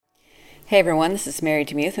Hey everyone, this is Mary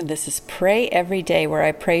Demuth, and this is Pray Every Day, where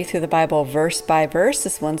I pray through the Bible verse by verse.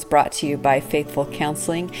 This one's brought to you by Faithful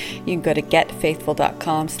Counseling. You can go to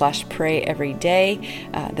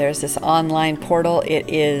getfaithful.com/prayeveryday. There's this online portal. It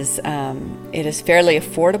is fairly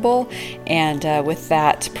affordable, and with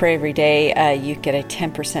that Pray Every Day, you get a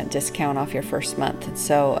 10% discount off your first month. And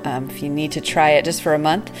so if you need to try it just for a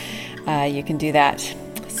month, you can do that.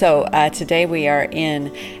 So today we are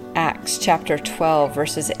in Acts chapter 12,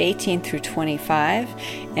 verses 18 through 25,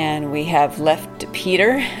 and we have left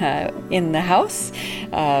Peter in the house.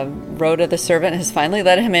 Rhoda, the servant, has finally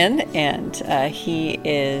let him in, and he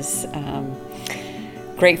is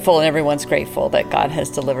grateful, and everyone's grateful that God has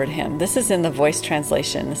delivered him. This is in the Voice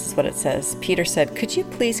translation. This is what it says. Peter said, "Could you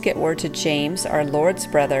please get word to James, our Lord's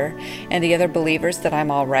brother, and the other believers that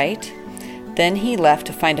I'm all right?" Then he left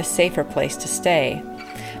to find a safer place to stay.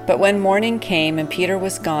 But when morning came and Peter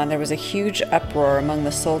was gone, there was a huge uproar among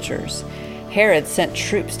the soldiers. Herod sent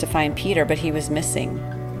troops to find Peter, but he was missing.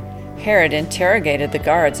 Herod interrogated the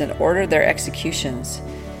guards and ordered their executions.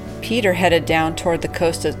 Peter headed down toward the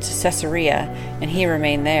coast of Caesarea, and he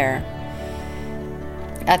remained there.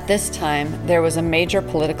 At this time, there was a major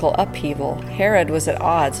political upheaval. Herod was at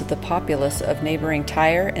odds with the populace of neighboring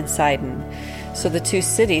Tyre and Sidon, so the two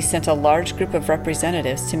cities sent a large group of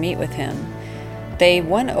representatives to meet with him. They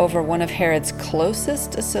won over one of Herod's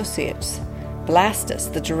closest associates,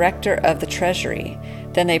 Blastus, the director of the treasury.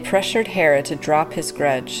 Then they pressured Herod to drop his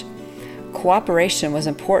grudge. Cooperation was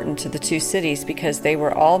important to the two cities because they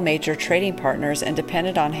were all major trading partners and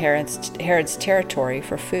depended on Herod's territory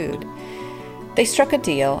for food. They struck a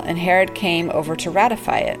deal, and Herod came over to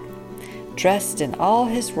ratify it. Dressed in all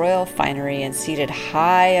his royal finery and seated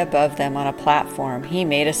high above them on a platform, he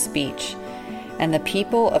made a speech. And the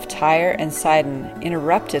people of Tyre and Sidon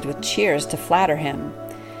interrupted with cheers to flatter him.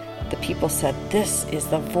 The people said, "This is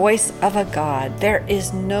the voice of a god. This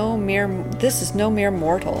is no mere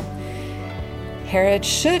mortal." Herod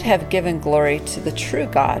should have given glory to the true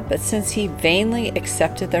God, but since he vainly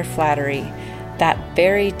accepted their flattery, that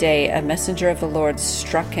very day a messenger of the Lord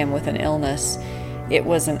struck him with an illness. It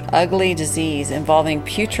was an ugly disease involving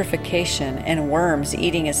putrefaction and worms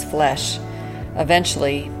eating his flesh.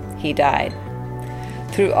 Eventually, he died.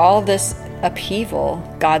 Through all this upheaval,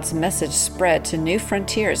 God's message spread to new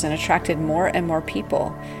frontiers and attracted more and more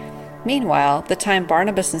people. Meanwhile, the time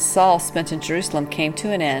Barnabas and Saul spent in Jerusalem came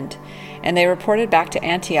to an end, and they reported back to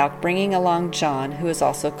Antioch, bringing along John, who is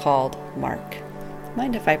also called Mark.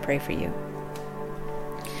 Mind if I pray for you?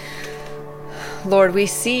 Lord, we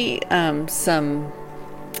see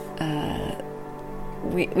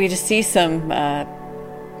we just see some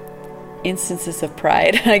instances of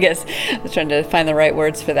pride, I guess. I was trying to find the right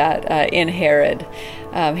words for that, in Herod.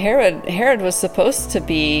 Herod was supposed to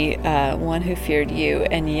be one who feared you,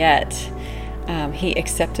 and yet he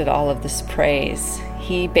accepted all of this praise.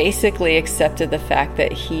 He basically accepted the fact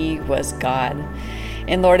that he was God.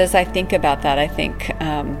 And Lord, as I think about that, I think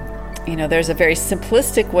there's a very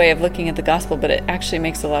simplistic way of looking at the gospel, but it actually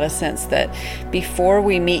makes a lot of sense that before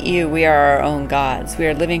we meet you, we are our own gods. We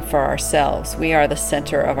are living for ourselves. We are the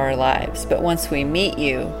center of our lives. But once we meet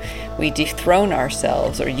you, we dethrone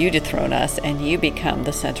ourselves, or you dethrone us, and you become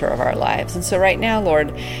the center of our lives. And so right now,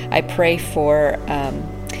 Lord, I pray for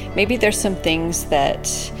maybe there's some things that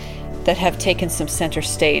have taken some center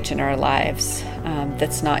stage in our lives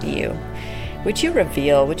that's not you. Would you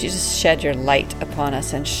just shed your light upon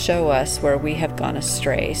us and show us where we have gone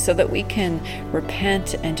astray so that we can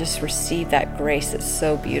repent and just receive that grace that's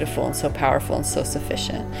so beautiful and so powerful and so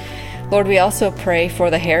sufficient. Lord, we also pray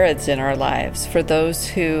for the Herods in our lives, for those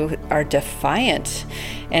who are defiant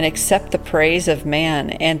and accept the praise of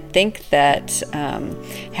man and think that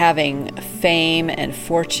having fame and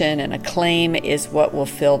fortune and acclaim is what will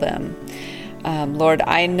fill them. Lord,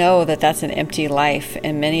 I know that that's an empty life,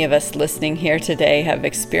 and many of us listening here today have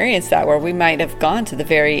experienced that, where we might have gone to the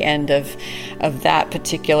very end of that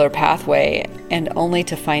particular pathway and only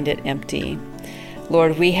to find it empty.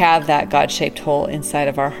 Lord, we have that God-shaped hole inside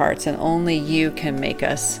of our hearts, and only you can make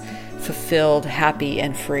us fulfilled, happy,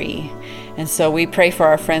 and free. And so we pray for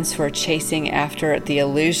our friends who are chasing after the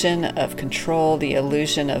illusion of control, the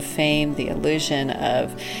illusion of fame, the illusion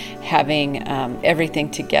of having everything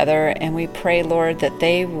together. And we pray, Lord, that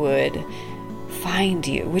they would find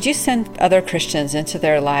you. Would you send other Christians into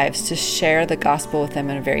their lives to share the gospel with them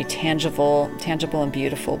in a very tangible and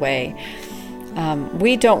beautiful way?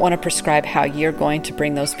 We don't want to prescribe how you're going to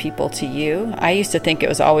bring those people to you. I used to think it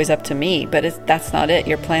was always up to me, but that's not it.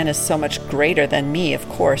 Your plan is so much greater than me, of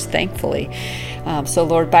course, thankfully. So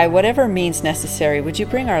Lord, by whatever means necessary, would you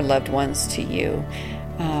bring our loved ones to you?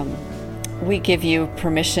 we give you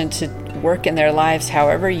permission to work in their lives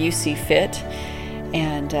however you see fit.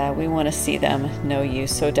 And we want to see them know you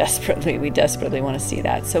so desperately. We desperately want to see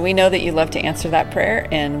that. So we know that you love to answer that prayer,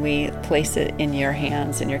 and we place it in your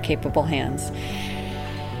hands, in your capable hands.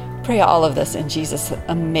 Pray all of this in Jesus'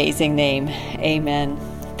 amazing name. Amen.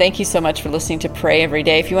 Thank you so much for listening to Pray Every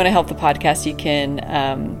Day. If you want to help the podcast, you can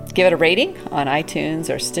give it a rating on iTunes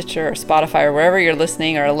or Stitcher or Spotify or wherever you're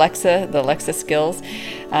listening, or Alexa, the Alexa skills.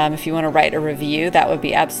 If you want to write a review, that would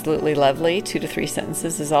be absolutely lovely. 2 to 3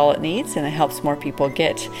 sentences is all it needs, and it helps more people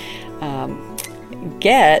get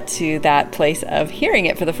to that place of hearing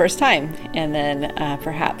it for the first time, and then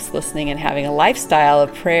perhaps listening and having a lifestyle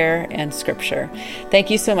of prayer and scripture. Thank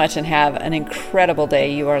you so much, and have an incredible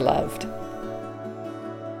day. You are loved.